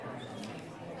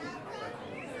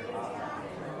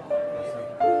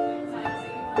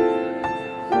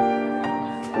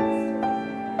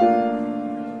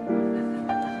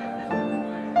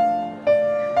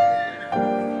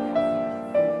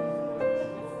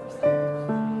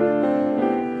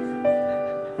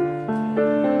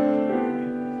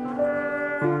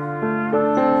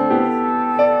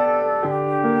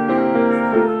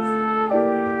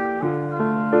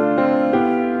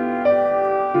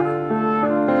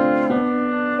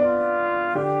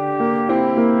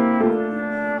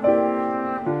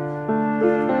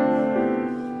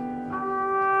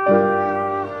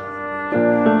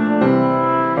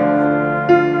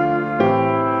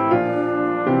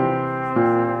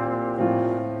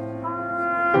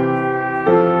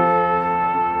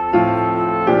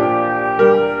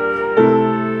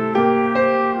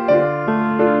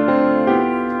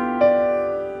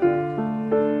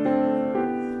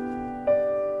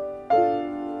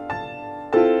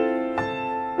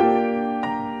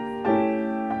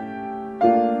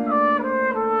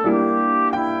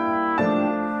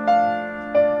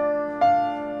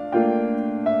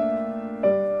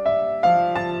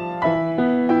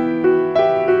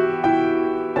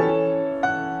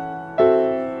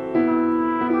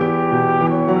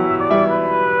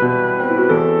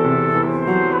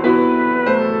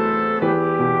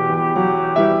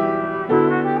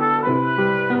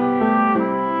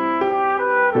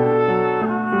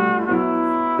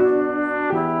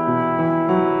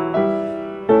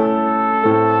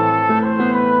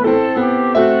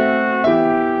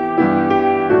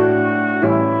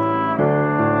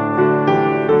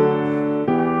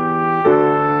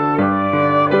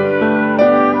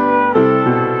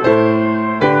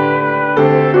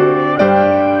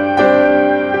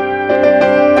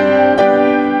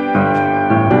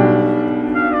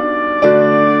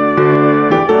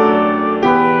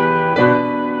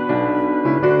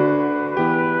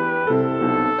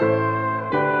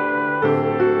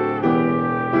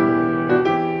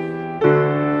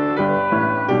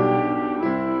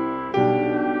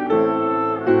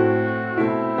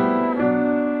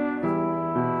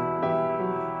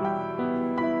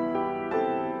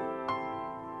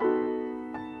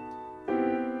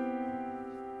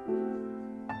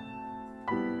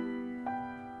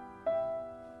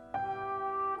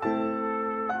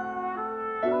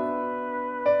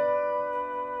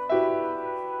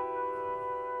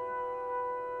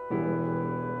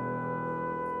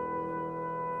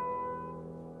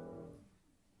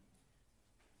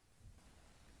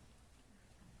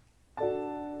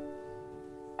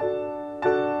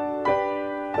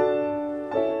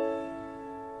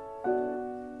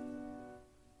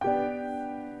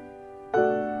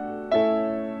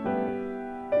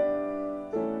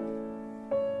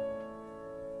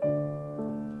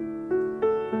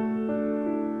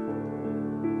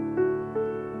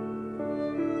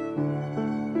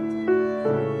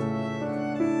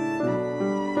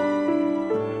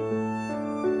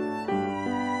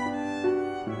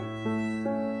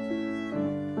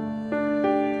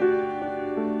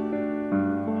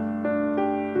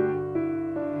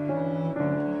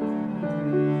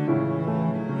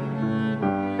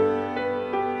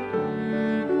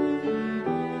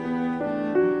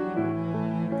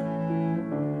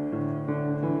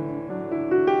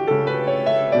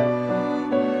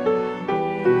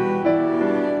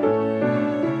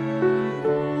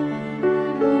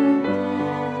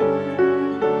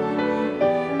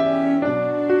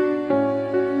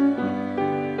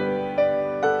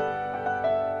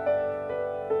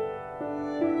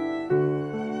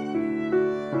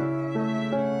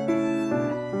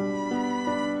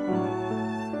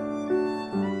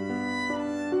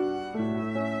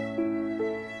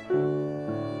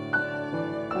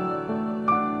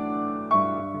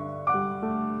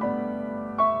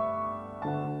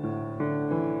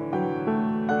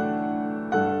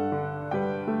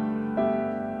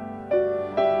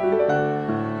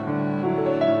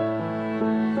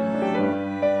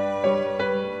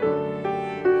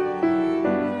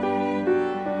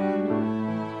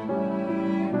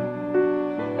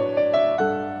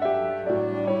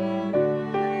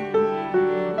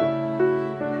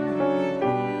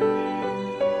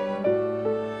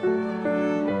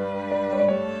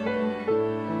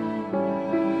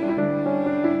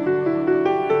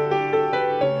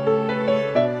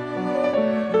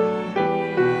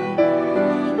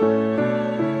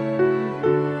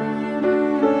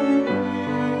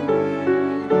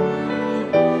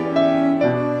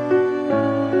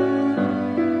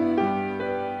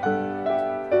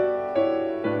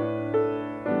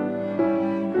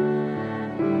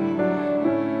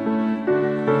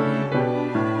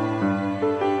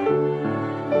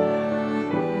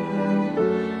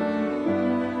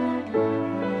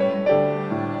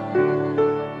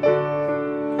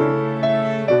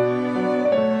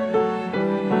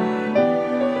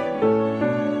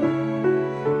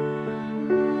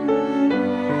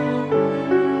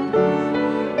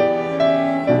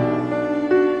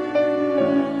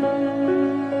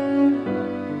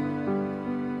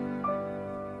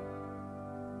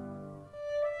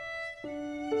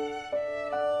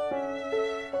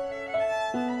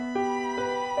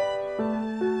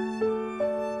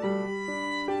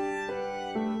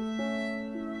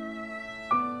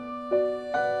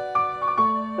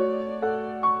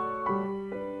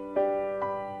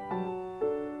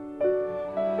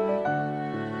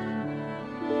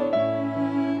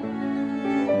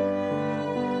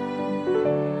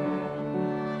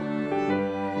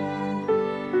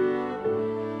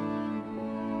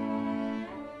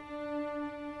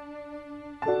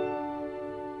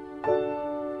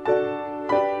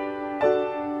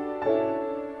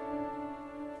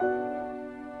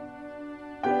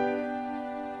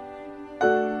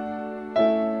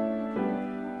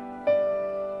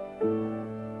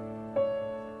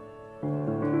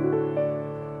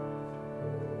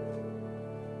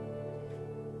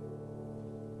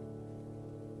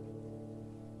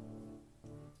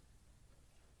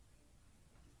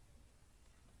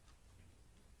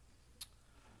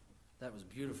That was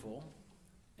beautiful,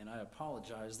 and I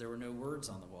apologize. There were no words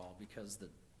on the wall because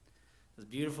as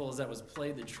beautiful as that was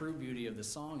played, the true beauty of the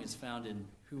song is found in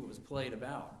who it was played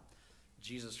about,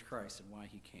 Jesus Christ and why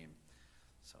he came.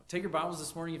 So take your Bibles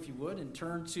this morning, if you would, and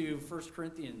turn to 2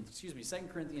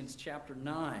 Corinthians chapter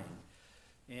 9.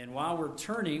 And while we're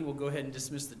turning, we'll go ahead and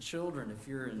dismiss the children. If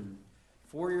you're in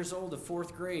 4 years old to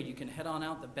 4th grade, you can head on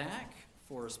out the back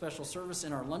for a special service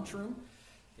in our lunchroom,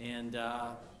 and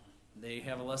they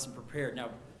have a lesson prepared.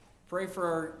 Now, pray for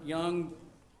our young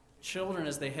children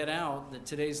as they head out that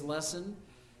today's lesson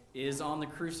is on the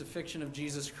crucifixion of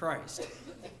Jesus Christ.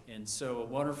 And so a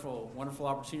wonderful, wonderful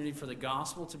opportunity for the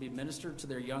gospel to be ministered to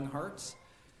their young hearts.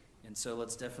 And so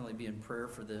let's definitely be in prayer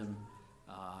for them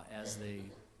as they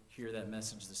hear that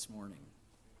message this morning.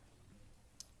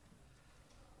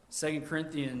 2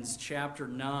 Corinthians chapter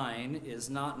 9 is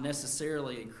not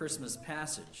necessarily a Christmas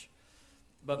passage,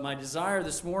 but my desire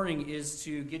this morning is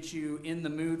to get you in the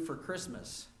mood for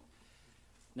Christmas.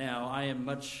 Now, I am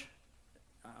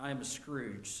a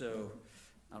Scrooge, so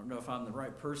I don't know if I'm the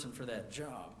right person for that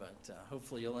job, but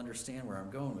hopefully you'll understand where I'm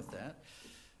going with that.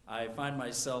 I find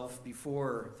myself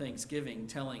before Thanksgiving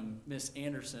telling Miss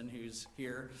Anderson, who's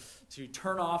here, to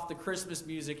turn off the Christmas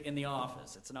music in the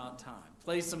office. It's not time.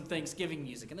 Play some Thanksgiving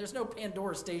music. And there's no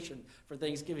Pandora station for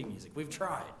Thanksgiving music. We've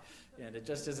tried, and it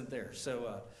just isn't there.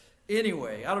 So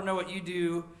anyway, I don't know what you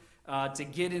do to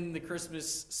get in the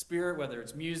Christmas spirit, whether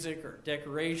it's music or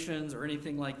decorations or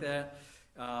anything like that.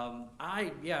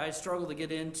 I struggle to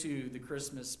get into the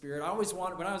Christmas spirit.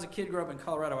 When I was a kid, grew up in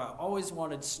Colorado, I always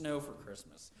wanted snow for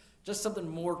Christmas. Just something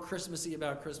more Christmassy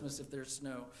about Christmas if there's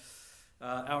snow.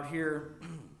 Out here,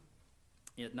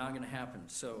 it's not going to happen.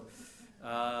 So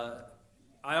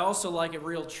I also like a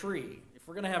real tree. If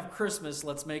we're going to have Christmas,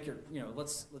 let's make it,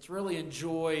 let's really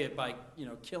enjoy it by,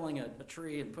 killing a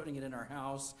tree and putting it in our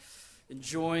house,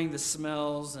 enjoying the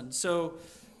smells. And so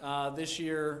this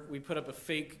year we put up a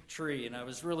fake tree, and I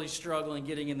was really struggling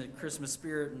getting in the Christmas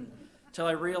spirit until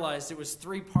I realized it was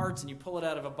 3 parts, and you pull it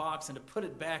out of a box, and to put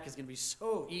it back is going to be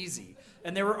so easy.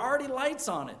 And there were already lights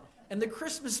on it, and the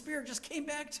Christmas spirit just came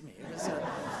back to me. It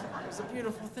was a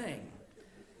beautiful thing.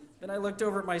 Then I looked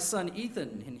over at my son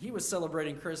Ethan, and he was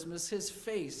celebrating Christmas. His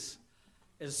face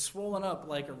is swollen up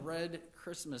like a red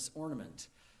Christmas ornament,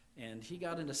 and he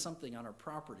got into something on our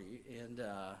property, and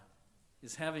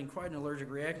is having quite an allergic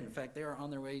reaction. In fact, they are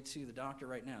on their way to the doctor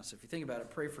right now. So if you think about it,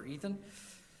 pray for Ethan.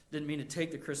 Didn't mean to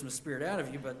take the Christmas spirit out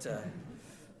of you, but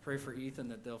pray for Ethan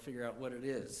that they'll figure out what it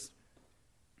is.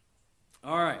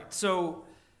 All right, so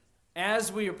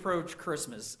as we approach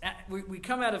Christmas, we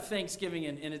come out of Thanksgiving,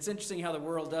 and it's interesting how the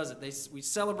world does it. We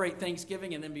celebrate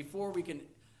Thanksgiving, and then before we can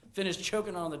finish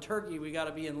choking on the turkey, we got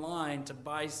to be in line to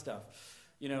buy stuff,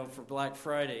 for Black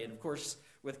Friday. And of course,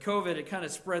 with COVID, it kind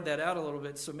of spread that out a little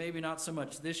bit, so maybe not so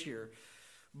much this year.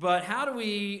 But how do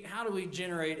we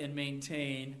generate and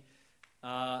maintain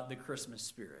the Christmas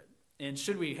spirit? And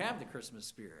should we have the Christmas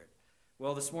spirit?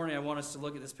 Well, this morning I want us to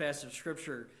look at this passage of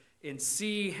Scripture and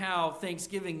see how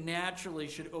Thanksgiving naturally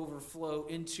should overflow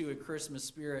into a Christmas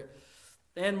spirit.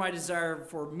 And my desire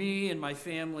for me and my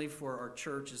family, for our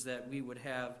church, is that we would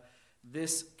have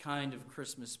this kind of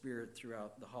Christmas spirit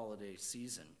throughout the holiday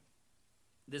season.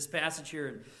 This passage here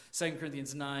in 2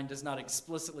 Corinthians 9 does not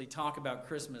explicitly talk about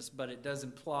Christmas, but it does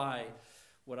imply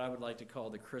what I would like to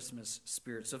call the Christmas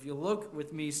spirit. So if you look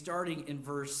with me, starting in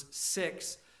verse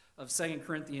 6 of 2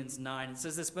 Corinthians 9, it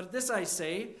says this, "But this I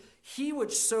say, he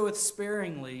which soweth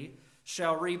sparingly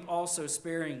shall reap also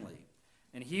sparingly,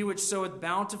 and he which soweth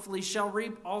bountifully shall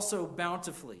reap also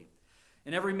bountifully.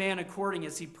 And every man according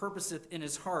as he purposeth in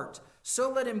his heart,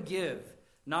 so let him give,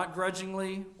 not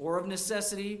grudgingly or of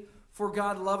necessity, for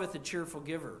God loveth a cheerful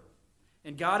giver.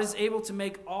 And God is able to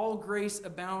make all grace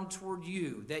abound toward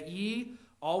you, that ye,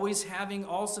 always having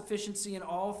all sufficiency in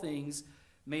all things,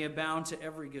 may abound to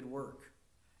every good work.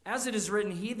 As it is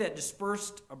written, he that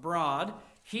dispersed abroad,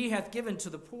 he hath given to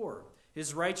the poor.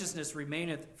 His righteousness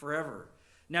remaineth forever.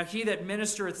 Now he that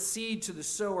ministereth seed to the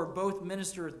sower, both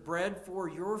ministereth bread for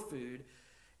your food,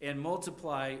 and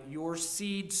multiply your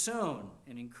seed sown,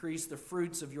 and increase the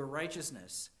fruits of your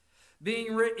righteousness, being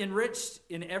enriched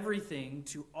in everything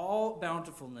to all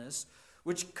bountifulness,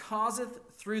 which causeth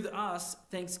through us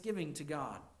thanksgiving to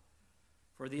God.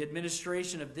 For the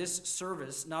administration of this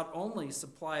service not only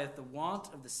supplieth the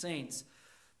want of the saints,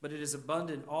 but it is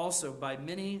abundant also by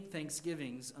many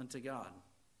thanksgivings unto God.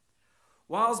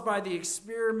 Whilst by the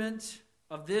experiment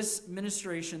of this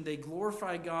ministration they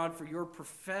glorify God for your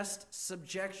professed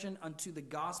subjection unto the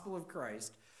gospel of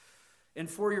Christ, and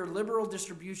for your liberal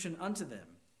distribution unto them,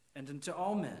 and unto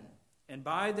all men, and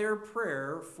by their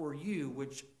prayer for you,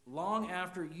 which long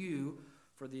after you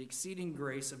for the exceeding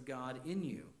grace of God in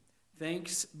you.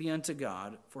 Thanks be unto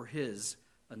God for his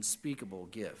unspeakable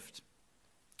gift.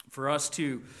 For us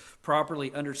to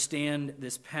properly understand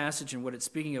this passage and what it's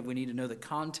speaking of, we need to know the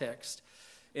context.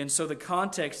 And so the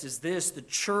context is this: the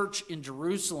church in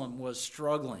Jerusalem was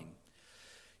struggling.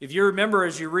 If you remember,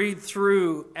 as you read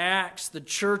through Acts, the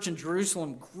church in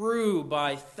Jerusalem grew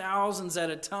by thousands at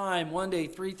a time. One day,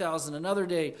 3,000, another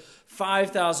day,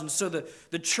 5,000. So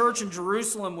the church in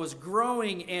Jerusalem was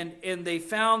growing, and they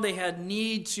found they had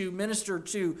need to minister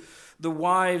to the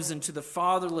wives and to the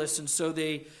fatherless. And so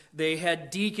they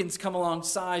had deacons come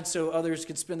alongside so others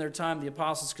could spend their time, the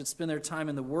apostles could spend their time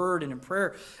in the Word and in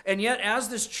prayer. And yet, as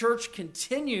this church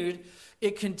continued,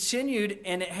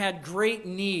 and it had great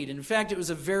need. In fact, it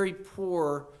was a very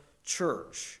poor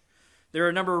church. There are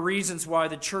a number of reasons why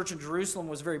the church in Jerusalem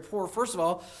was very poor. First of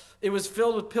all, it was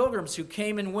filled with pilgrims who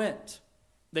came and went.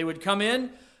 They would come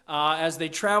in as they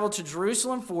traveled to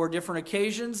Jerusalem for different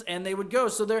occasions, and they would go.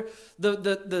 So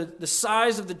the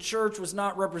size of the church was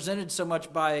not represented so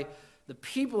much by the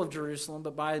people of Jerusalem,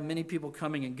 but by many people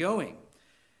coming and going.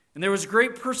 And there was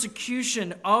great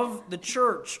persecution of the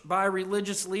church by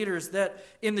religious leaders that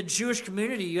in the Jewish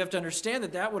community, you have to understand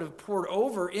that would have poured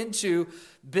over into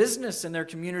business and their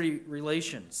community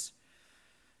relations.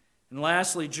 And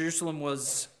lastly, Jerusalem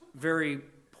was very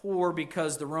poor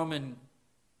because the Roman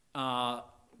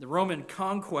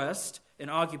conquest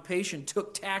and occupation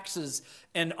took taxes,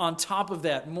 and on top of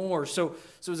that more. So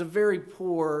it was a very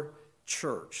poor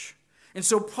church. And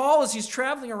so Paul, as he's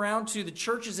traveling around to the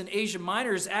churches in Asia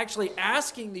Minor, is actually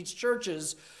asking these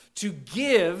churches to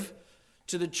give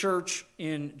to the church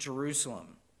in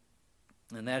Jerusalem.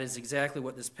 And that is exactly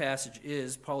what this passage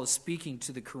is. Paul is speaking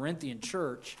to the Corinthian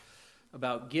church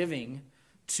about giving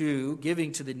to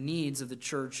the needs of the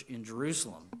church in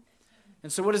Jerusalem.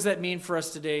 And so what does that mean for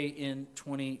us today in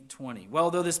 2020?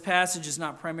 Well, though this passage is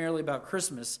not primarily about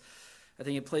Christmas, I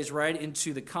think it plays right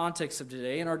into the context of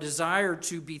today and our desire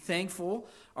to be thankful,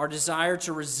 our desire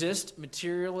to resist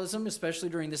materialism, especially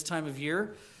during this time of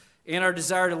year, and our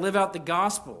desire to live out the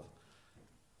gospel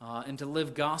and to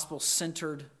live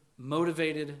gospel-centered,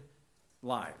 motivated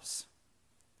lives.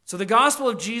 So the gospel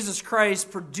of Jesus Christ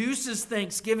produces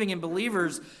thanksgiving in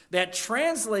believers that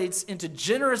translates into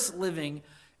generous living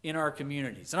in our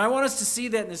communities. And I want us to see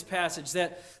that in this passage,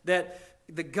 that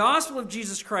the gospel of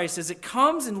Jesus Christ, as it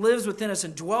comes and lives within us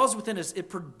and dwells within us, it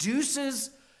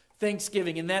produces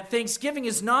thanksgiving. And that thanksgiving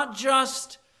is not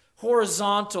just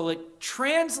horizontal. It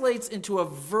translates into a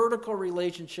vertical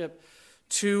relationship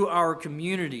to our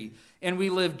community. And we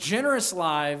live generous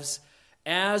lives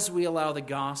as we allow the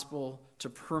gospel to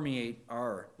permeate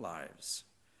our lives.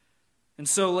 And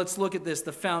so let's look at this,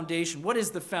 the foundation. What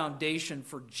is the foundation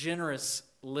for generous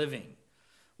living?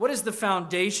 What is the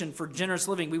foundation for generous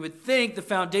living? We would think the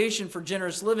foundation for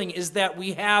generous living is that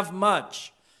we have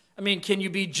much. I mean, can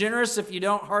you be generous if you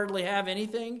don't hardly have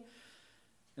anything?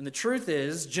 And the truth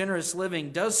is, generous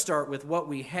living does start with what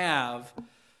we have,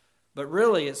 but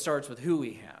really it starts with who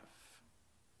we have.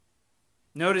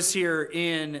 Notice here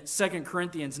in 2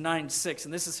 Corinthians 9:6,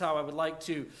 and this is how I would like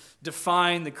to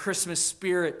define the Christmas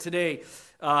spirit today,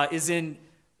 is in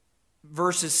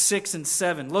verses 6 and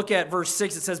 7. Look at verse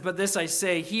 6. It says, "But this I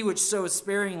say, he which soweth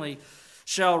sparingly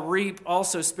shall reap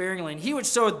also sparingly, and he which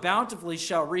soweth bountifully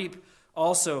shall reap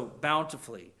also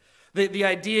bountifully." The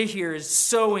idea here is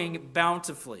sowing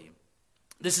bountifully.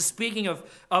 This is speaking of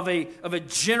a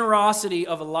generosity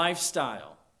of a lifestyle.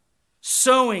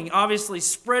 Sowing, obviously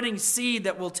spreading seed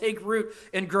that will take root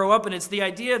and grow up. And it's the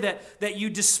idea that you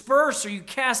disperse or you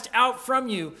cast out from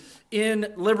you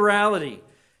in liberality,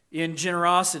 in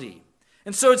generosity.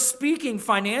 And so it's speaking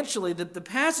financially, that the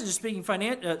passage is speaking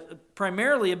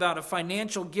primarily about a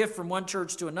financial gift from one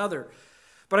church to another.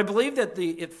 But I believe that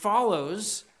it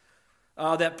follows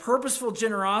that purposeful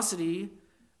generosity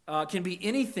can be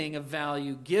anything of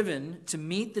value given to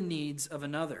meet the needs of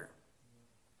another.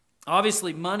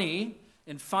 Obviously, money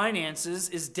and finances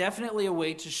is definitely a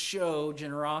way to show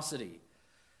generosity.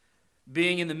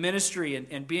 Being in the ministry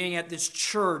and being at this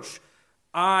church,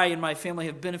 I and my family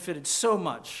have benefited so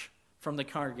much from the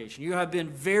congregation. You have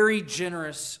been very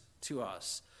generous to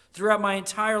us. Throughout my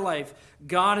entire life,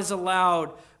 God has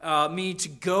allowed me to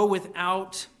go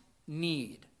without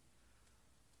need.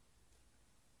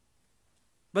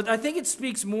 But I think it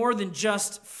speaks more than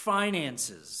just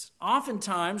finances.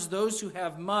 Oftentimes, those who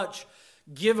have much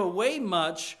give away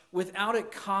much without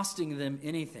it costing them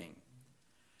anything.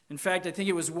 In fact, I think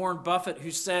it was Warren Buffett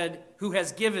who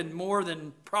has given more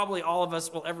than probably all of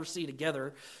us will ever see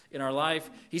together in our life.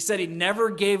 He said he never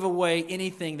gave away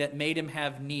anything that made him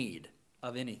have need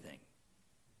of anything.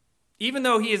 Even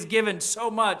though he has given so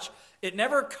much, it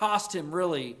never cost him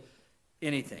really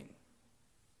anything.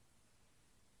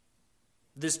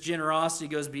 This generosity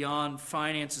goes beyond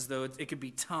finances, though. It could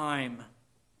be time.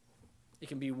 It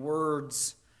can be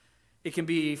words. It can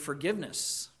be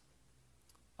forgiveness.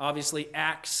 Obviously,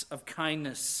 acts of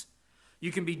kindness.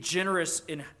 You can be generous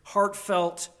in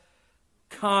heartfelt,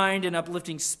 kind, and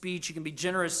uplifting speech. You can be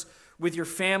generous with your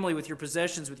family, with your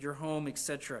possessions, with your home,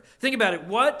 etc. Think about it.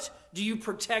 What do you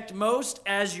protect most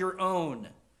as your own?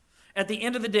 At the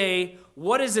end of the day,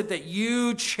 what is it that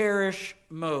you cherish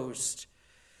most?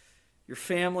 Your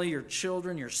family, your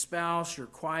children, your spouse, your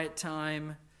quiet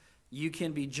time. You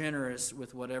can be generous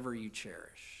with whatever you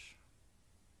cherish.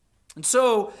 And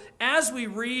so, as we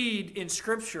read in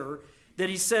Scripture that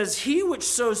he says, he which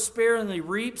sows sparingly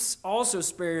reaps also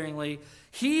sparingly.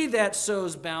 He that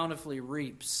sows bountifully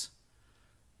reaps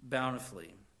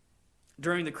bountifully.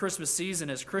 During the Christmas season,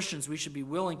 as Christians, we should be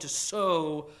willing to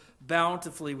sow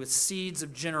bountifully with seeds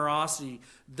of generosity,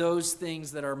 those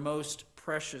things that are most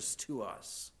precious to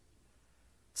us.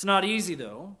 It's not easy,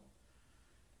 though.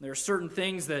 There are certain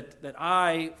things that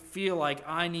I feel like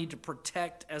I need to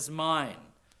protect as mine.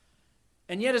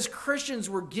 And yet, as Christians,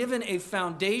 we're given a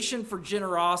foundation for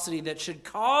generosity that should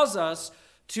cause us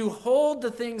to hold the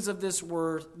things of this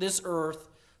earth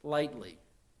lightly.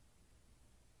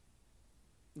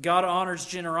 God honors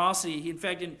generosity. In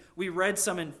fact, we read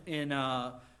some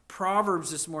in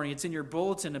Proverbs this morning. It's in your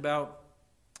bulletin about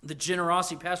the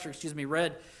generosity. Pastor,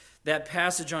 read that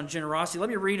passage on generosity. Let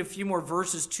me read a few more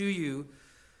verses to you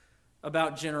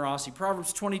about generosity.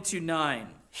 Proverbs 22:9.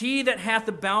 He that hath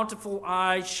a bountiful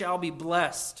eye shall be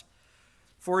blessed,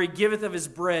 for he giveth of his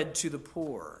bread to the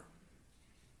poor.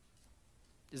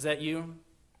 Is that you?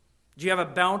 Do you have a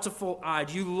bountiful eye?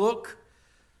 Do you look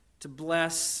to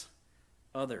bless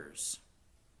others?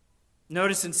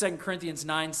 Notice in 2 Corinthians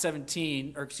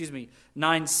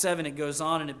 9:7, it goes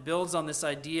on and it builds on this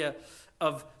idea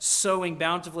of sowing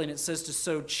bountifully, and it says to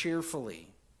sow cheerfully.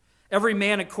 Every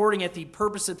man according as he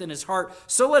purposeth in his heart,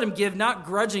 so let him give, not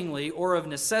grudgingly or of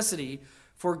necessity,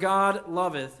 for God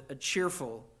loveth a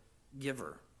cheerful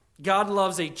giver. God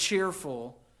loves a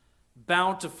cheerful,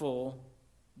 bountiful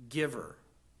giver.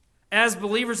 As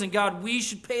believers in God, we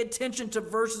should pay attention to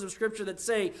verses of Scripture that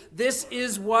say, this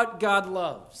is what God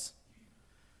loves.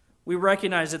 We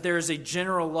recognize that there is a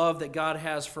general love that God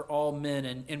has for all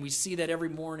men, and we see that every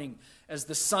morning as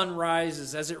the sun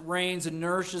rises, as it rains and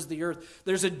nourishes the earth.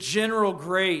 There's a general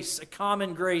grace, a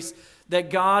common grace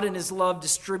that God in his love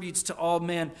distributes to all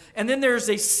men. And then there's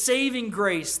a saving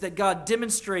grace that God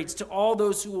demonstrates to all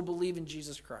those who will believe in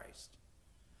Jesus Christ.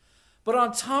 But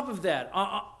on top of that,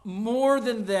 more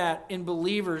than that in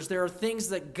believers, there are things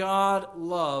that God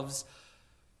loves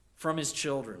from his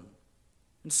children.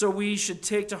 And so we should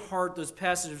take to heart those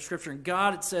passages of Scripture. And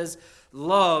God, it says,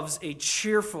 loves a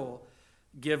cheerful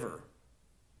giver.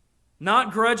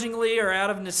 Not grudgingly or out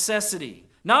of necessity.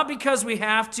 Not because we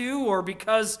have to or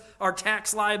because our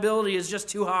tax liability is just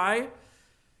too high.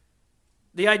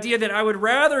 The idea that I would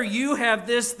rather you have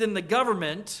this than the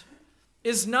government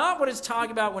is not what it's talking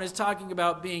about when it's talking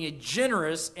about being a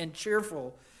generous and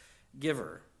cheerful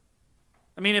giver.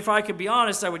 I mean, if I could be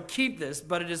honest, I would keep this,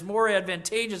 but it is more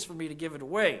advantageous for me to give it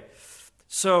away.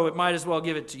 So it might as well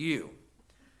give it to you.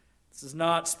 This is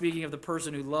not speaking of the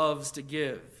person who loves to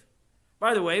give.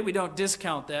 By the way, we don't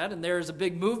discount that, and there is a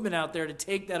big movement out there to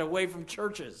take that away from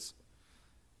churches.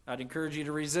 I'd encourage you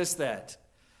to resist that.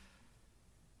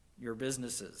 Your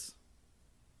businesses.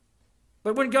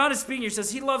 But when God is speaking, he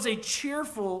says he loves a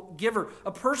cheerful giver,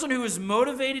 a person who is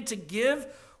motivated to give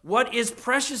what is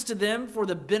precious to them for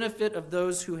the benefit of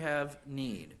those who have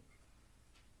need.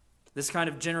 This kind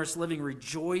of generous living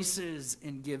rejoices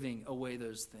in giving away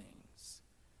those things.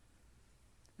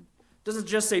 It doesn't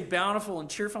just say bountiful and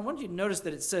cheerful. I want you to notice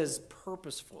that it says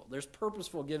purposeful. There's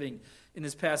purposeful giving in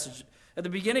this passage. At the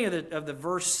beginning of the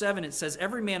verse 7, it says,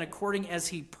 every man according as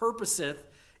he purposeth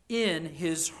in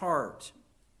his heart.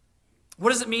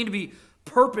 What does it mean to be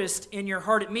purposed in your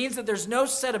heart? It means that there's no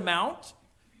set amount.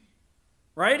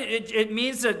 Right? It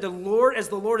means that the Lord, as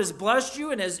the Lord has blessed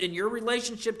you and as in your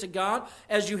relationship to God,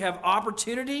 as you have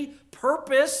opportunity,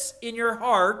 purpose in your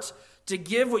heart to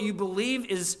give what you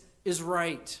believe is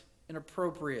right and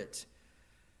appropriate.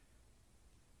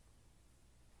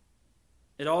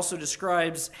 It also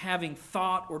describes having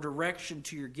thought or direction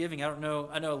to your giving. I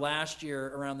know last year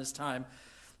around this time,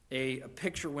 a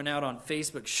picture went out on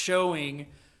Facebook showing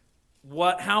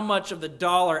how much of the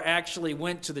dollar actually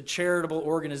went to the charitable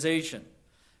organization.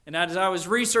 And as I was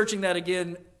researching that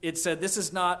again, it said this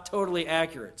is not totally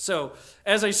accurate. So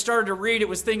as I started to read, it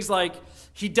was things like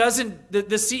the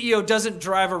CEO doesn't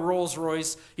drive a Rolls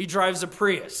Royce, he drives a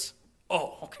Prius.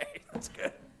 Oh, okay, that's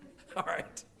good. All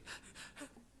right.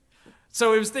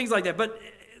 So it was things like that. But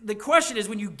the question is,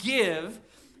 when you give,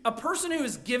 a person who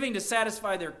is giving to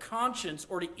satisfy their conscience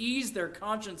or to ease their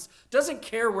conscience doesn't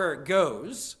care where it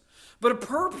goes. But a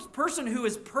person who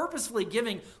is purposefully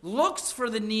giving looks for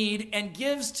the need and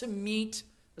gives to meet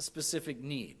a specific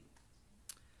need.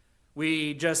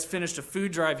 We just finished a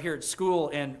food drive here at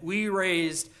school, and we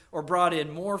raised or brought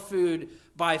in more food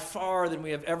by far than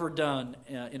we have ever done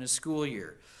in a school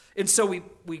year. And so we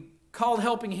called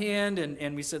Helping Hand,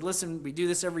 and we said, listen, we do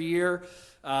this every year.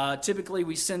 Typically,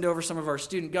 we send over some of our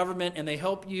student government, and they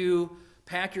help you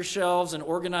pack your shelves and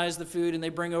organize the food, and they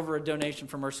bring over a donation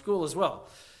from our school as well.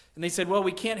 And they said, well,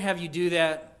 we can't have you do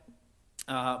that.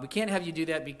 We can't have you do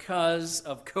that because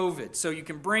of COVID. So you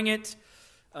can bring it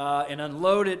and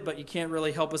unload it, but you can't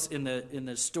really help us in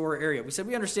the store area. We said,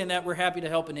 we understand that. We're happy to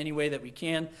help in any way that we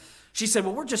can. She said,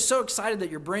 well, we're just so excited that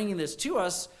you're bringing this to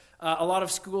us. A lot of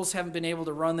schools haven't been able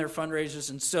to run their fundraisers,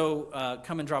 and so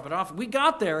come and drop it off. We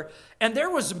got there, and there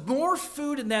was more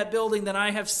food in that building than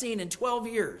I have seen in 12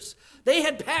 years. They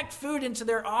had packed food into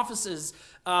their offices,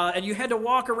 and you had to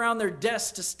walk around their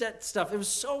desks to set stuff. It was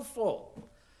so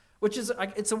full, which is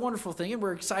it's a wonderful thing, and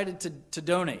we're excited to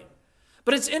donate.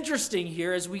 But it's interesting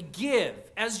here as we give,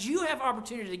 as you have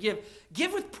opportunity to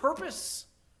give with purpose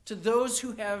to those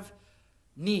who have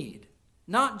need.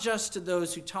 Not just to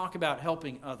those who talk about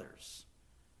helping others.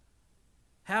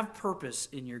 Have purpose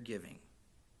in your giving.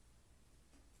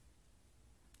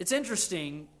 It's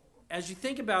interesting, as you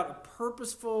think about a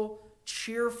purposeful,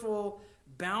 cheerful,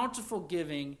 bountiful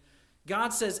giving, God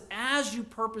says, as you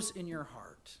purpose in your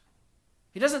heart.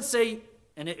 He doesn't say,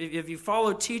 and if you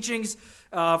follow teachings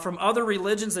from other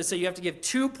religions, they say you have to give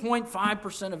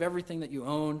 2.5% of everything that you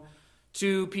own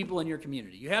to people in your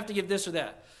community. You have to give this or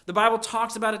that. The Bible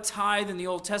talks about a tithe in the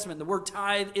Old Testament. The word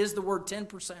tithe is the word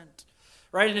 10%,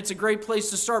 right? And it's a great place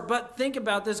to start. But think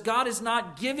about this. God is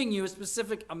not giving you a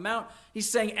specific amount. He's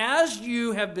saying, as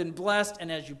you have been blessed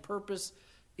and as you purpose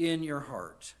in your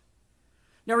heart.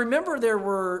 Now, remember, there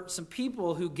were some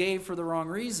people who gave for the wrong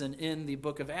reason in the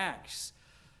book of Acts.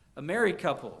 A married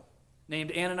couple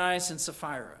named Ananias and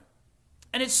Sapphira.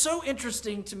 And it's so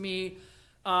interesting to me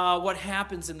what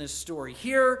happens in this story.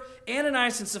 Here,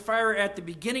 Ananias and Sapphira are at the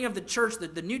beginning of the church.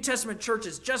 The New Testament church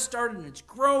has just started and it's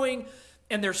growing,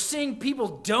 and they're seeing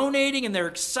people donating, and they're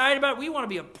excited about it. We want to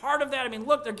be a part of that. I mean,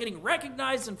 look, they're getting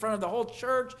recognized in front of the whole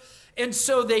church. And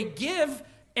so they give,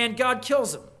 and God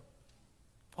kills them.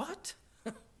 What?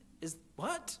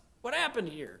 What? What happened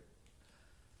here?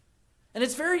 And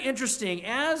it's very interesting.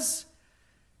 As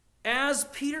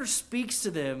Peter speaks to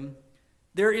them,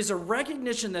 there is a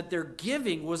recognition that their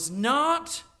giving was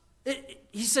not,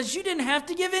 he says, you didn't have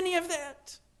to give any of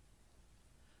that.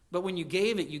 But when you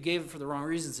gave it for the wrong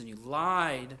reasons, and you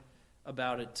lied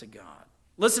about it to God.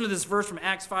 Listen to this verse from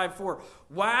Acts 5:4.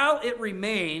 While it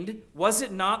remained, was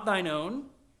it not thine own?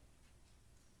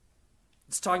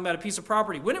 It's talking about a piece of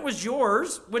property. When it was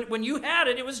yours, when you had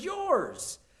it, it was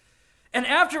yours. And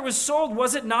after it was sold,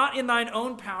 was it not in thine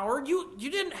own power? You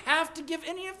didn't have to give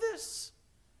any of this.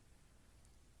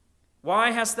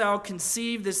 Why hast thou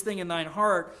conceived this thing in thine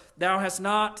heart? Thou hast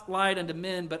not lied unto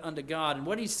men, but unto God. And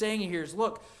what he's saying here is,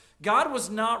 look, God was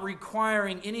not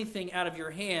requiring anything out of your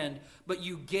hand, but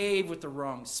you gave with the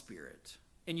wrong spirit.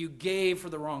 And you gave for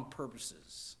the wrong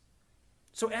purposes.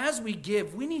 So as we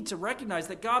give, we need to recognize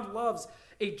that God loves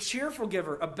a cheerful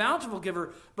giver, a bountiful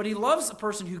giver, but he loves a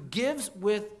person who gives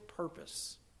with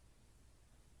purpose.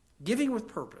 Giving with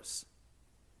purpose.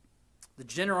 The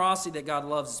generosity that God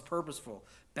loves is purposeful,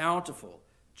 bountiful,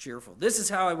 cheerful. This is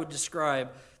how I would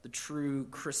describe the true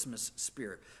Christmas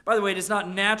spirit. By the way, it is not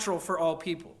natural for all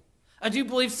people. I do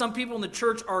believe some people in the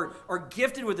church are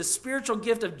gifted with a spiritual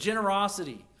gift of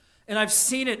generosity. And I've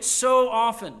seen it so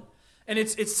often. And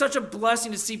it's such a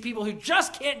blessing to see people who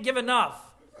just can't give enough.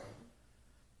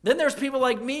 Then there's people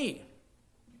like me.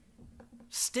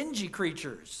 Stingy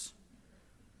creatures.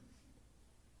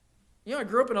 You know, I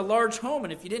grew up in a large home,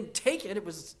 and if you didn't take it, it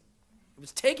was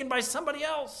taken by somebody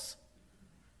else.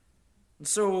 And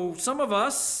so some of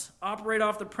us operate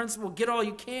off the principle, get all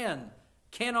you can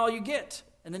all you get,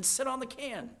 and then sit on the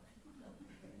can.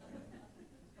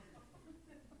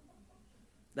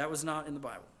 That was not in the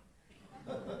Bible.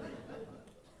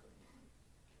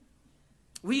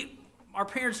 Our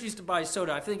parents used to buy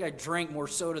soda. I think I drank more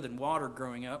soda than water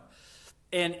growing up.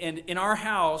 And in our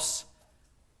house,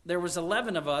 there was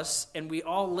 11 of us, and we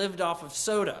all lived off of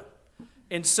soda.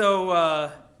 And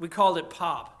so we called it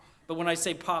pop. But when I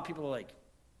say pop, people are like,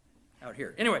 out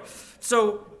here. Anyway,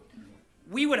 so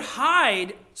we would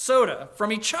hide soda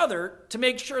from each other to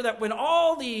make sure that when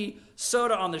all the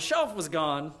soda on the shelf was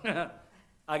gone,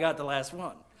 I got the last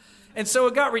one. And so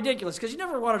it got ridiculous because you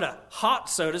never wanted a hot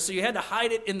soda, so you had to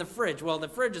hide it in the fridge. Well, the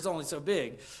fridge is only so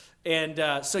big.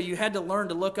 And so you had to learn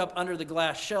to look up under the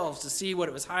glass shelves to see what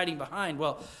it was hiding behind.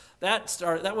 Well,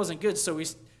 that wasn't good, so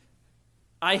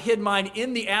I hid mine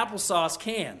in the applesauce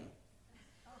can.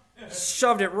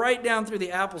 Shoved it right down through the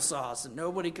applesauce, and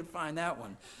nobody could find that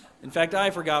one. In fact, I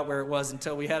forgot where it was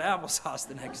until we had applesauce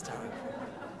the next time.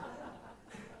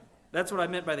 That's what I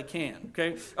meant by the can,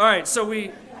 okay? All right, so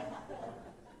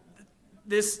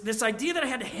this idea that I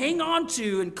had to hang on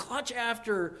to and clutch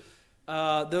after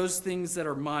those things that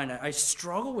are mine, I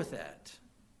struggle with that.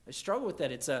 I struggle with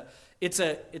that.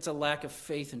 It's a lack of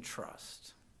faith and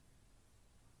trust.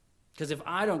 Because if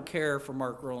I don't care for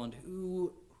Mark Rowland,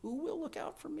 who will look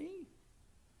out for me?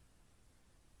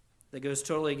 That goes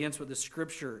totally against what the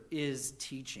Scripture is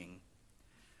teaching.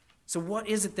 So what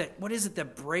is it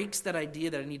that breaks that idea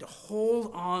that I need to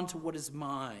hold on to what is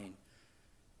mine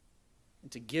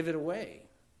and to give it away?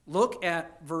 Look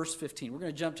at verse 15. We're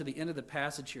going to jump to the end of the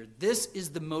passage here. This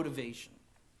is the motivation.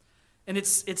 And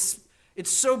it's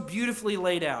so beautifully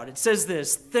laid out. It says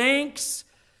this: thanks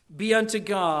be unto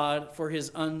God for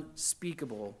his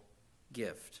unspeakable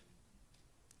gift.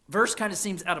 Verse kind of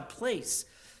seems out of place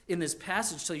in this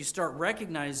passage till you start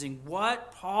recognizing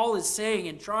what Paul is saying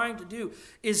and trying to do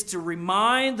is to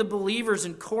remind the believers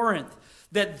in Corinth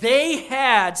that they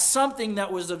had something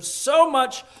that was of so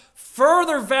much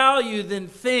further value than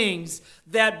things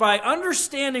that by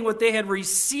understanding what they had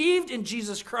received in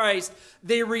Jesus Christ,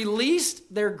 they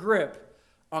released their grip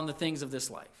on the things of this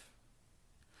life.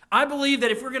 I believe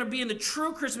that if we're going to be in the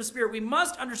true Christmas spirit, we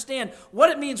must understand what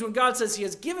it means when God says he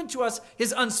has given to us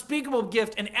his unspeakable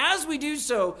gift. And as we do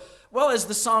so, well, as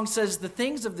the song says, the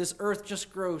things of this earth just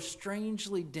grow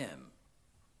strangely dim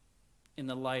in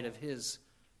the light of his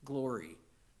glory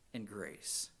and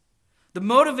grace. The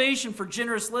motivation for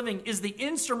generous living is the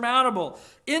insurmountable,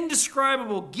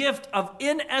 indescribable gift of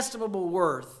inestimable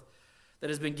worth that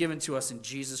has been given to us in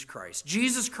Jesus Christ.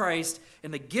 Jesus Christ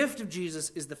and the gift of Jesus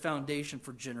is the foundation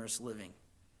for generous living.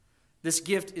 This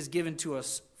gift is given to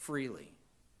us freely.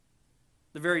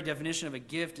 The very definition of a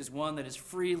gift is one that is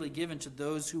freely given to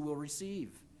those who will receive.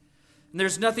 And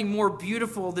there's nothing more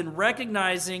beautiful than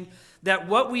recognizing that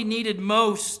what we needed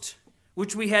most,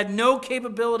 which we had no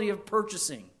capability of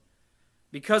purchasing,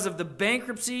 because of the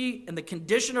bankruptcy and the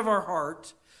condition of our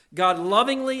heart, God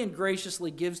lovingly and graciously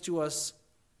gives to us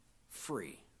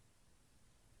free.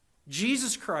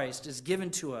 Jesus Christ is given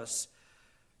to us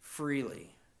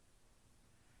freely.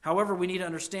 However, we need to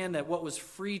understand that what was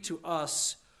free to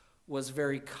us was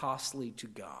very costly to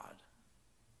God.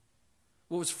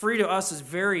 What was free to us is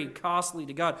very costly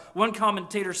to God. One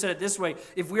commentator said it this way: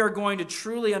 if we are going to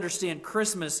truly understand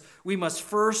Christmas, we must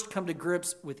first come to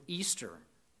grips with Easter.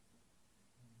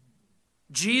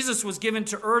 Jesus was given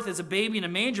to earth as a baby in a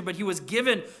manger, but he was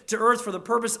given to earth for the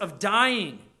purpose of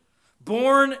dying.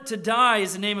 Born to die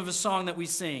is the name of a song that we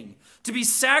sing. To be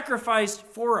sacrificed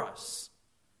for us.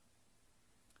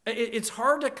 It's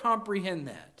hard to comprehend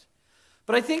that.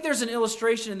 But I think there's an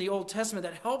illustration in the Old Testament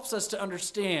that helps us to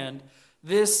understand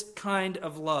this kind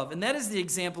of love. And that is the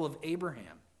example of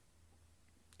Abraham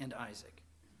and Isaac.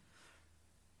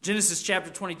 Genesis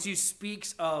chapter 22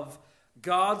 speaks of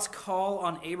God's call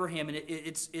on Abraham. And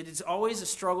it is always a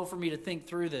struggle for me to think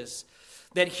through this.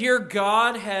 That here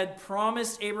God had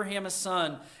promised Abraham a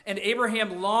son, and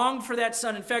Abraham longed for that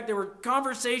son. In fact, there were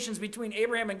conversations between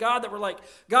Abraham and God that were like,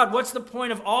 God, what's the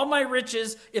point of all my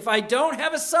riches if I don't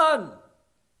have a son?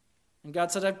 And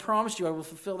God said, I promised you I will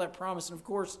fulfill that promise. And of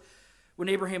course, when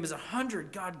Abraham is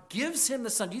 100, God gives him the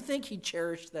son. Do you think he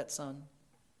cherished that son?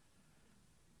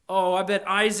 Oh, I bet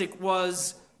Isaac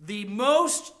was the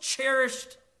most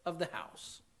cherished of the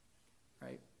house.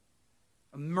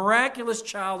 A miraculous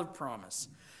child of promise.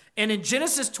 And in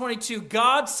Genesis 22,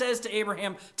 God says to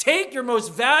Abraham, take your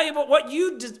most valuable, what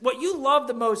you love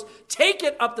the most, take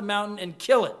it up the mountain and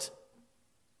kill it.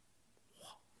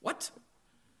 What?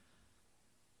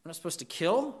 I'm not supposed to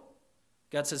kill?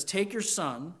 God says, take your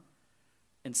son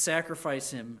and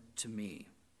sacrifice him to me.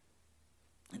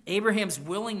 And Abraham's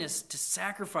willingness to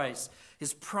sacrifice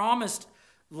his promised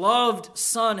loved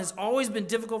son has always been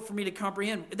difficult for me to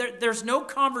comprehend. There's no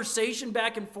conversation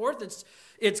back and forth.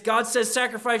 It's God says,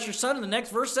 sacrifice your son, and the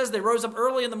next verse says they rose up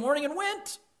early in the morning and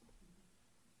went.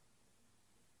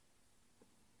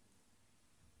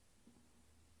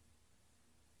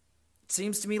 It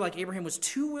seems to me like Abraham was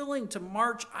too willing to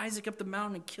march Isaac up the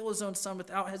mountain and kill his own son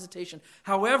without hesitation.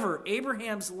 However,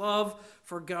 Abraham's love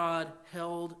for God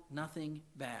held nothing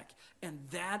back. And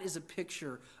that is a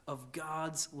picture of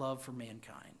God's love for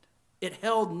mankind. It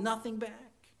held nothing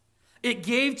back. It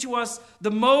gave to us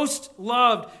the most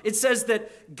loved. It says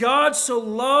that God so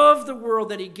loved the world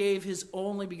that he gave his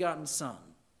only begotten Son.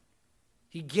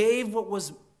 He gave what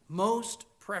was most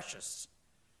precious.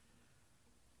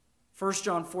 1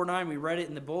 John 4:9, we read it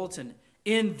in the bulletin.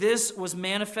 In this was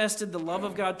manifested the love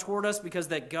of God toward us, because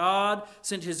that God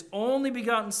sent his only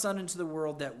begotten Son into the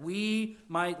world that we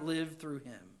might live through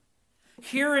him.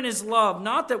 Herein is love,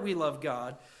 not that we love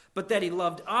God, but that he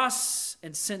loved us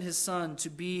and sent his Son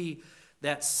to be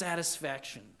that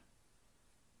satisfaction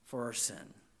for our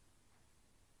sin.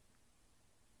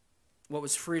 What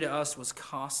was free to us was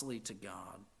costly to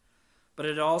God, but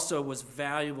it also was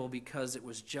valuable because it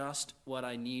was just what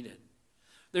I needed.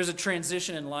 There's a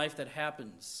transition in life that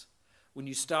happens when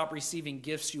you stop receiving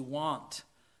gifts you want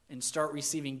and start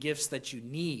receiving gifts that you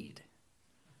need,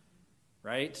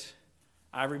 right?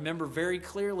 I remember very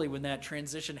clearly when that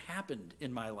transition happened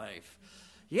in my life.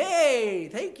 Yay,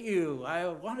 thank you. I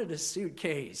wanted a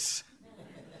suitcase.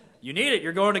 You need it.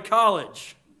 You're going to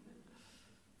college.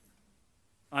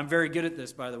 I'm very good at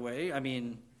this, by the way. I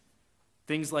mean,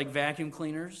 things like vacuum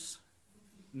cleaners,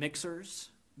 mixers,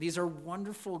 these are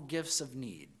wonderful gifts of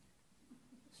need.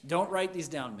 Don't write these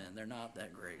down, men. They're not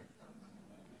that great.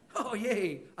 Oh,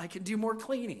 yay, I can do more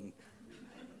cleaning.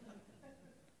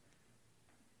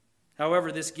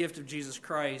 However, this gift of Jesus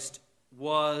Christ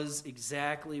was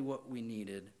exactly what we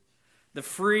needed. The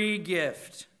free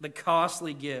gift, the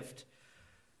costly gift,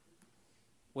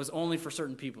 was only for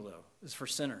certain people, though. It's for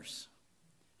sinners.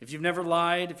 If you've never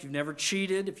lied, if you've never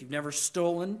cheated, if you've never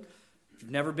stolen, if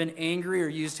you've never been angry or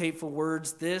used hateful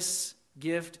words, this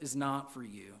gift is not for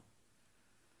you.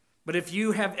 But if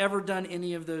you have ever done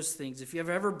any of those things, if you have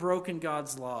ever broken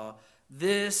God's law,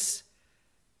 this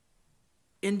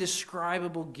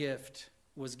indescribable gift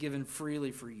was given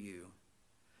freely for you.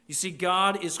 You see,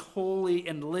 God is holy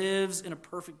and lives in a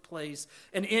perfect place.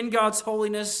 And in God's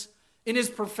holiness, in his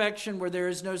perfection where there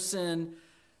is no sin,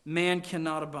 man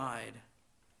cannot abide.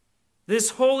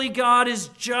 This holy God is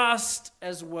just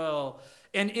as well.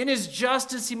 And in his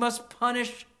justice, he must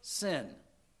punish sin.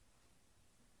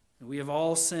 And we have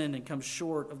all sinned and come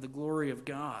short of the glory of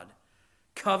God.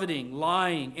 Coveting,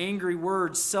 lying, angry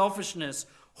words, selfishness,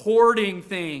 hoarding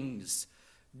things,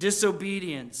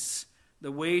 disobedience.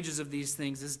 The wages of these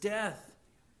things is death.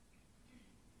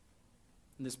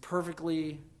 And this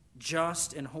perfectly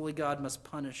just and holy God must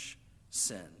punish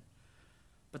sin.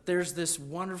 But there's this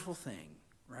wonderful thing,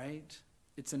 right?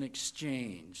 It's an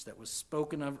exchange that was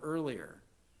spoken of earlier.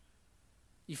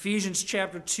 Ephesians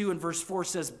chapter 2 and verse 4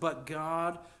 says, "But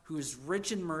God, who is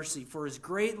rich in mercy, for his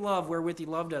great love wherewith he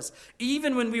loved us,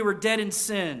 even when we were dead in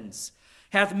sins,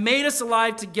 hath made us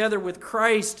alive together with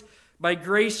Christ. By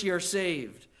grace ye are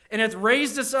saved, and hath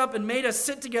raised us up and made us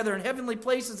sit together in heavenly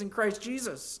places in Christ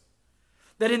Jesus,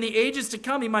 that in the ages to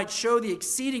come he might show the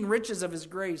exceeding riches of his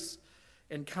grace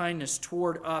and kindness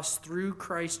toward us through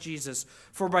Christ Jesus.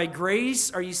 For by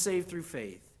grace are ye saved through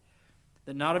faith,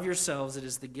 that not of yourselves, it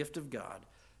is the gift of God,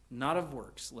 not of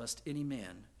works, lest any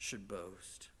man should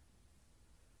boast."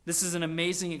 This is an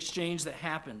amazing exchange that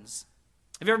happens.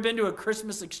 Have you ever been to a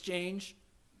Christmas exchange?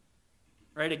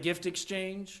 Right, a gift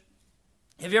exchange?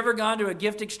 Have you ever gone to a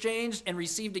gift exchange and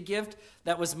received a gift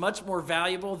that was much more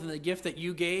valuable than the gift that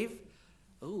you gave?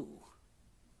 Ooh,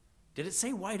 did it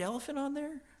say white elephant on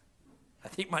there? I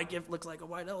think my gift looks like a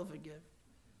white elephant gift.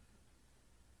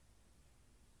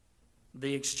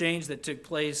 The exchange that took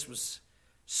place was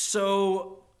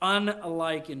so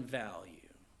unlike in value.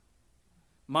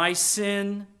 My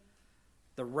sin,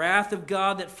 the wrath of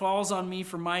God that falls on me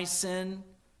for my sin,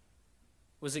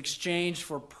 was exchanged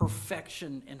for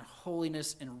perfection and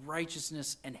holiness and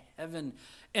righteousness and heaven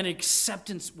and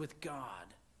acceptance with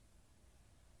God.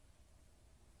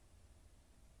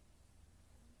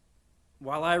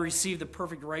 While I received the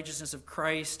perfect righteousness of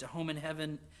Christ, a home in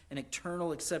heaven, and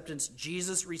eternal acceptance,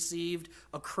 Jesus received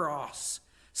a cross,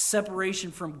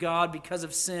 separation from God because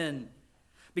of sin.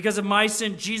 Because of my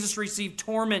sin, Jesus received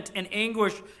torment and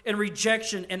anguish and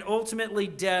rejection and ultimately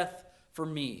death for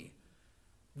me.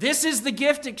 This is the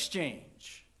gift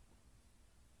exchange.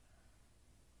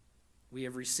 We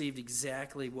have received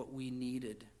exactly what we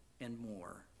needed and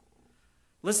more.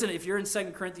 Listen, if you're in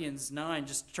 2 Corinthians 9,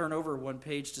 just turn over one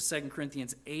page to 2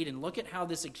 Corinthians 8 and look at how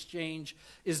this exchange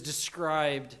is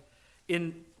described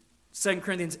in 2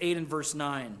 Corinthians 8 and verse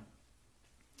 9.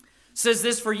 It says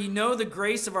this, "For ye know the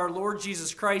grace of our Lord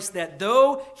Jesus Christ, that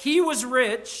though he was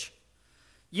rich,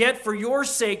 Yet for your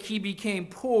sake he became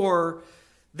poor,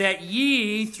 that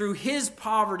ye through his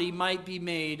poverty might be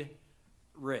made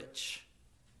rich.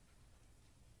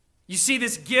 You see,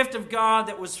 this gift of God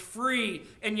that was free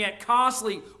and yet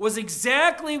costly was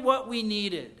exactly what we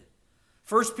needed.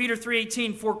 1 Peter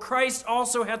 3:18, for Christ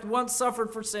also hath once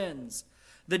suffered for sins,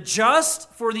 the just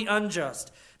for the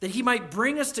unjust, that he might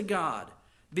bring us to God,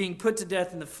 being put to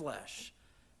death in the flesh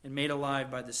and made alive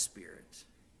by the Spirit.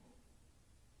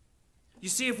 You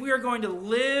see, if we are going to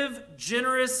live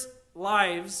generous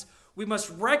lives, we must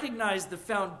recognize the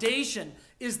foundation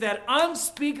is that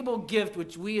unspeakable gift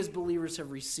which we as believers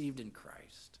have received in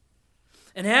Christ.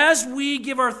 And as we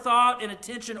give our thought and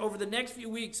attention over the next few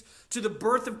weeks to the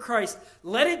birth of Christ,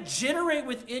 let it generate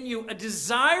within you a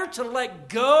desire to let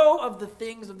go of the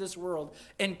things of this world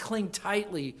and cling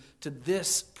tightly to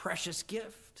this precious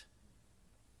gift.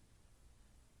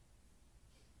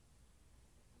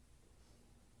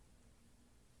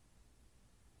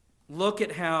 Look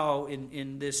at how,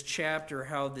 in this chapter,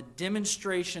 how the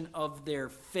demonstration of their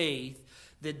faith,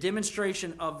 the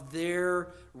demonstration of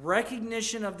their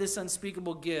recognition of this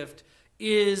unspeakable gift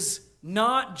is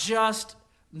not just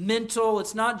mental,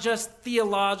 it's not just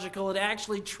theological, it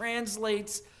actually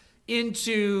translates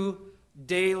into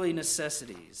daily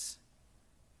necessities.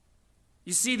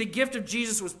 You see, the gift of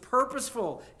Jesus was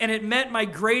purposeful, and it met my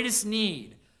greatest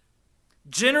need.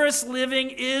 Generous living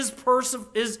is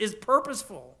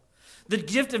purposeful. The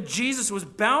gift of Jesus was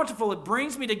bountiful. It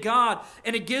brings me to God,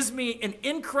 and it gives me an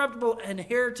incorruptible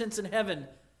inheritance in heaven.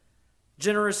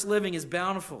 Generous living is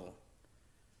bountiful.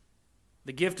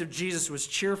 The gift of Jesus was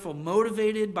cheerful,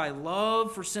 motivated by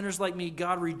love for sinners like me.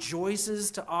 God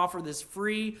rejoices to offer this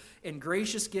free and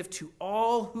gracious gift to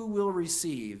all who will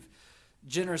receive.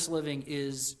 Generous living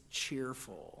is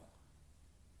cheerful.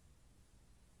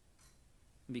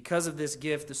 And because of this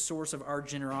gift, the source of our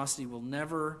generosity will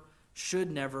never,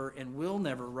 should never, and will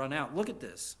never run out. Look at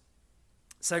this.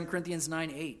 2 Corinthians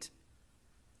 9:8.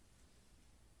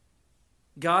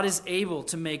 God is able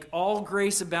to make all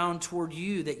grace abound toward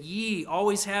you, that ye,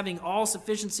 always having all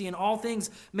sufficiency in all things,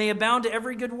 may abound to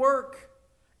every good work.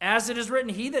 As it is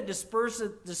written, he that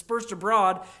dispersed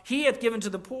abroad, he hath given to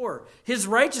the poor. His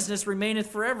righteousness remaineth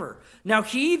forever. Now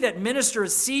he that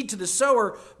ministereth seed to the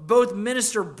sower, both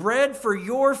minister bread for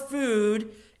your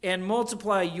food, and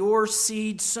multiply your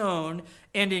seed sown,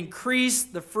 and increase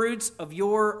the fruits of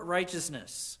your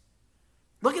righteousness.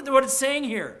 Look at what it's saying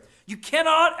here. You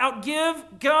cannot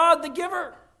outgive God the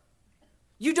giver.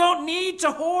 You don't need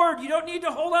to hoard. You don't need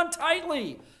to hold on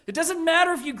tightly. It doesn't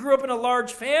matter if you grew up in a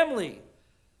large family.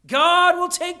 God will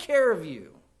take care of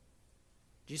you.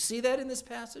 Do you see that in this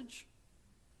passage?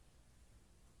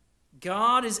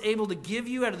 God is able to give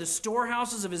you out of the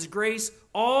storehouses of his grace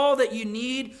all that you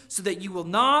need so that you will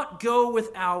not go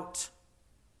without.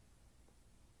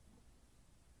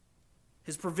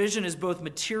 His provision is both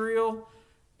material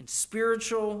and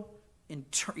spiritual and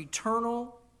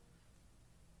eternal.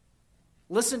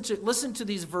 Listen to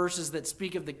these verses that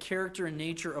speak of the character and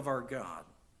nature of our God.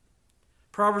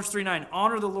 Proverbs 3:9,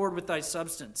 honor the Lord with thy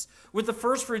substance, with the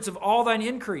firstfruits of all thine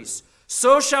increase.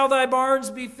 So shall thy barns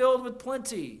be filled with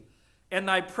plenty, and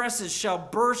thy presses shall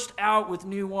burst out with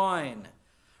new wine.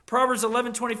 Proverbs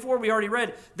 11:24, we already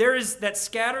read, there is that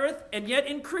scattereth and yet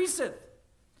increaseth,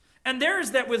 and there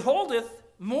is that withholdeth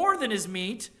more than is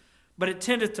meet, but it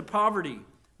tendeth to poverty.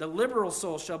 The liberal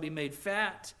soul shall be made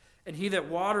fat, and he that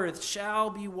watereth shall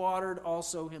be watered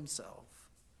also himself.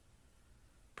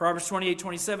 Proverbs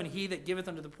 28:27, he that giveth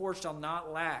unto the poor shall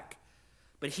not lack,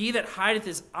 but he that hideth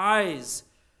his eyes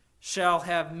shall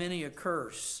have many a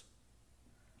curse.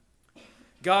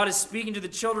 God is speaking to the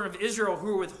children of Israel who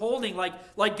are withholding,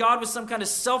 like God was some kind of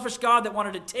selfish God that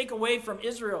wanted to take away from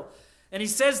Israel. And he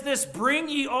says this, bring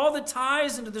ye all the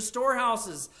tithes into the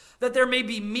storehouses, that there may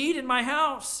be meat in my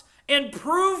house, and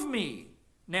prove me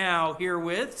now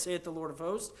herewith, saith the Lord of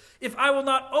hosts, if I will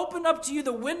not open up to you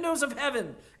the windows of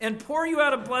heaven and pour you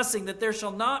out a blessing, that there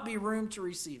shall not be room to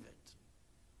receive it.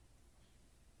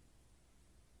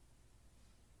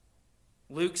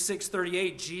 Luke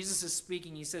 6:38, Jesus is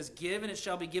speaking. He says, give and it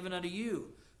shall be given unto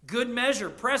you. Good measure,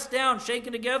 pressed down,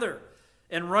 shaken together,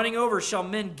 and running over shall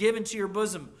men give into your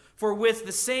bosom. For with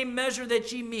the same measure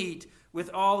that ye meet, with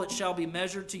all it shall be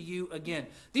measured to you again.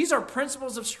 These are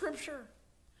principles of Scripture.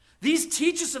 These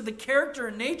teach us of the character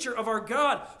and nature of our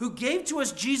God, who gave to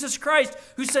us Jesus Christ,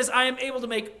 who says, I am able to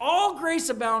make all grace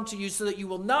abound to you so that you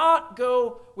will not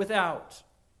go without.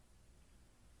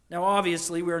 Now,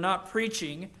 obviously, we are not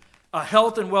preaching a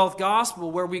health and wealth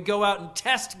gospel where we go out and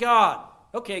test God.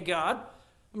 Okay, God,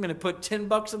 I'm going to put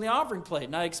 $10 on the offering plate,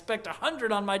 and I expect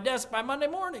 100 on my desk by Monday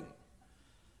morning.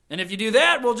 And if you do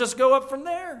that, we'll just go up from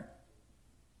there.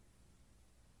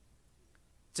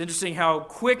 It's interesting how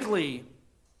quickly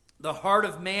the heart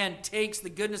of man takes the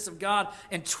goodness of God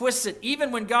and twists it.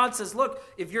 Even when God says, look,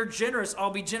 if you're generous,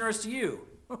 I'll be generous to you.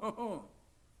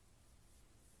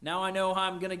 Now I know how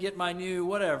I'm going to get my new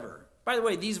whatever. By the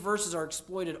way, these verses are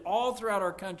exploited all throughout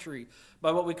our country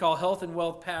by what we call health and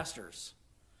wealth pastors,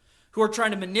 who are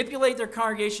trying to manipulate their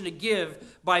congregation to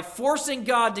give by forcing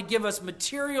God to give us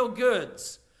material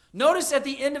goods. Notice at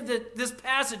the end of this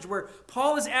passage where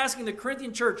Paul is asking the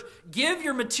Corinthian church, give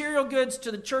your material goods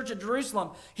to the church at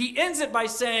Jerusalem. He ends it by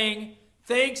saying,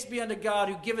 thanks be unto God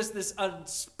who gave us this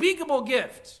unspeakable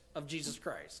gift of Jesus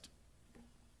Christ.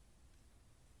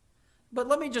 But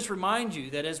let me just remind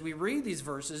you that as we read these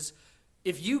verses,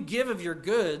 if you give of your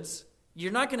goods,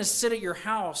 you're not going to sit at your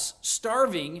house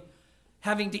starving,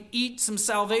 having to eat some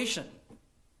salvation.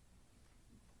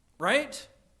 Right?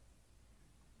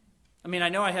 I mean, I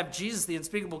know I have Jesus, the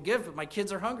unspeakable gift, but my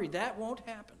kids are hungry. That won't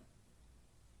happen.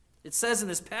 It says in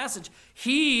this passage,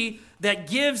 he that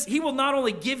gives, he will not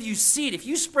only give you seed. If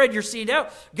you spread your seed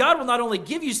out, God will not only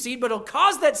give you seed, but he'll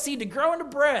cause that seed to grow into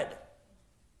bread.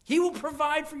 He will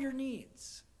provide for your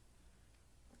needs.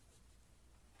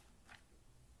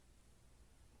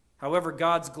 However,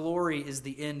 God's glory is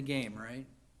the end game, right?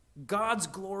 God's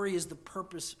glory is the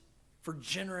purpose for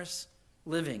generous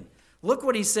living. Look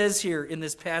what he says here in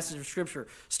this passage of Scripture.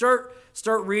 Start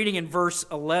reading in verse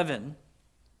 11.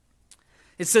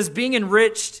 It says, being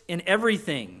enriched in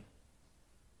everything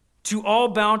to all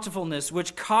bountifulness,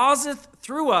 which causeth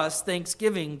through us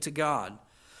thanksgiving to God.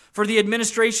 For the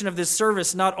administration of this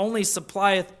service not only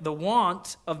supplieth the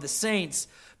want of the saints,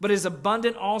 but is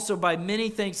abundant also by many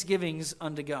thanksgivings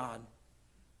unto God.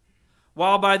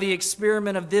 While by the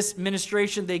experiment of this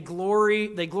ministration they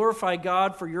glorify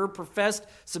God for your professed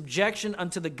subjection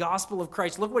unto the gospel of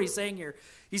Christ. Look what he's saying here.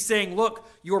 He's saying, look,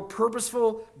 your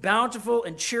purposeful, bountiful,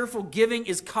 and cheerful giving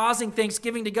is causing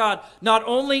thanksgiving to God, not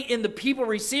only in the people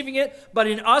receiving it, but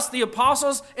in us, the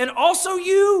apostles, and also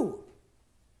you.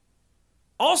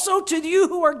 Also to you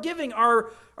who are giving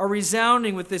are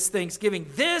resounding with this thanksgiving.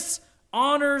 This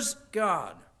honors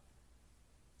God.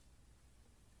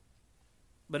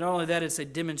 But not only that, it's a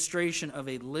demonstration of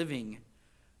a living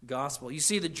gospel. You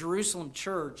see, the Jerusalem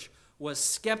church was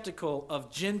skeptical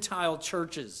of Gentile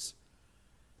churches.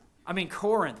 I mean,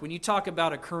 Corinth, when you talk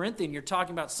about a Corinthian, you're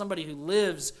talking about somebody who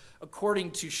lives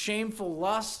according to shameful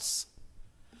lusts.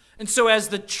 And so as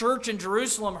the church in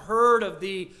Jerusalem heard of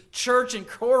the church in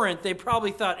Corinth, they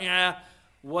probably thought,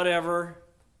 whatever.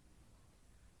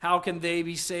 How can they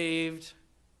be saved?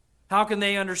 How can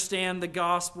they understand the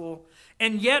gospel?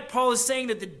 And yet Paul is saying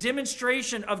that the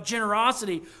demonstration of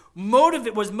generosity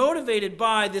was motivated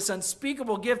by this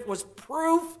unspeakable gift, was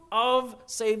proof of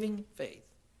saving faith.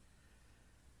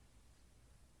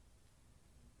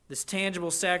 This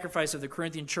tangible sacrifice of the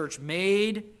Corinthian church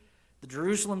made the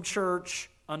Jerusalem church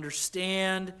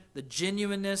understand the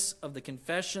genuineness of the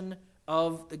confession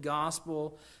of the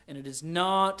gospel. And it is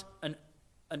not an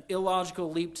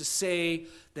illogical leap to say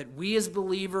that we as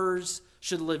believers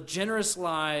should live generous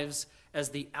lives as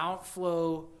the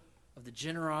outflow of the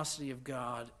generosity of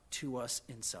God to us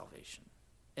in salvation,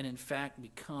 and in fact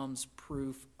becomes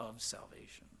proof of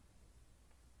salvation.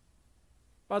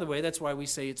 By the way, that's why we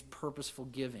say it's purposeful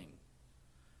giving.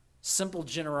 Simple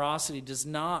generosity does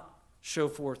not show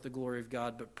forth the glory of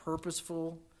God, but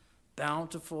purposeful,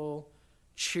 bountiful,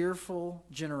 cheerful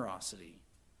generosity,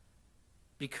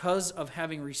 because of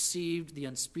having received the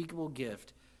unspeakable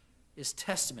gift, is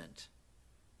testament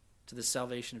to the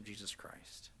salvation of Jesus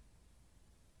Christ.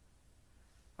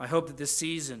 I hope that this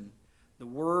season, the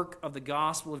work of the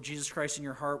gospel of Jesus Christ in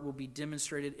your heart will be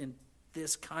demonstrated in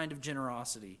this kind of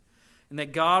generosity, and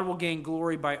that God will gain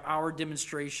glory by our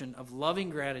demonstration of loving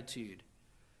gratitude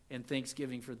and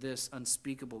thanksgiving for this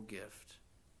unspeakable gift.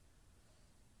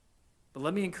 But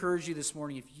let me encourage you this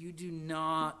morning, if you do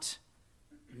not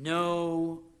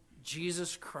know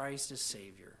Jesus Christ as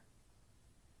Savior,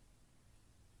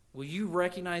 will you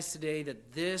recognize today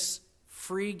that this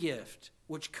free gift,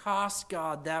 which cost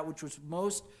God that which was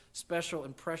most special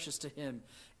and precious to him,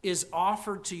 is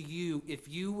offered to you if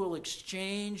you will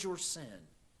exchange your sin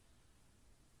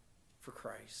for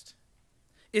Christ?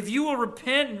 If you will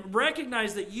repent and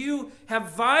recognize that you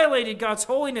have violated God's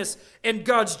holiness and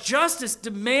God's justice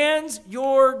demands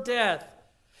your death,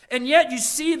 and yet you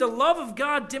see the love of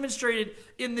God demonstrated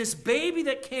in this baby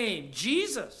that came,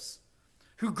 Jesus,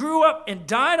 who grew up and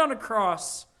died on a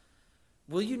cross,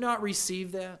 will you not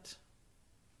receive that?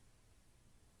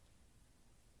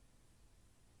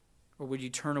 Or would you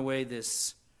turn away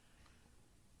this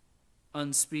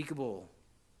unspeakable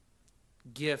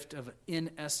gift of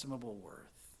inestimable worth.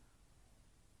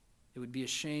 It would be a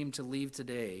shame to leave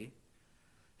today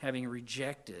having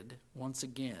rejected, once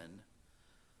again,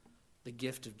 the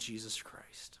gift of Jesus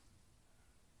Christ.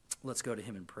 Let's go to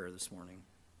him in prayer this morning.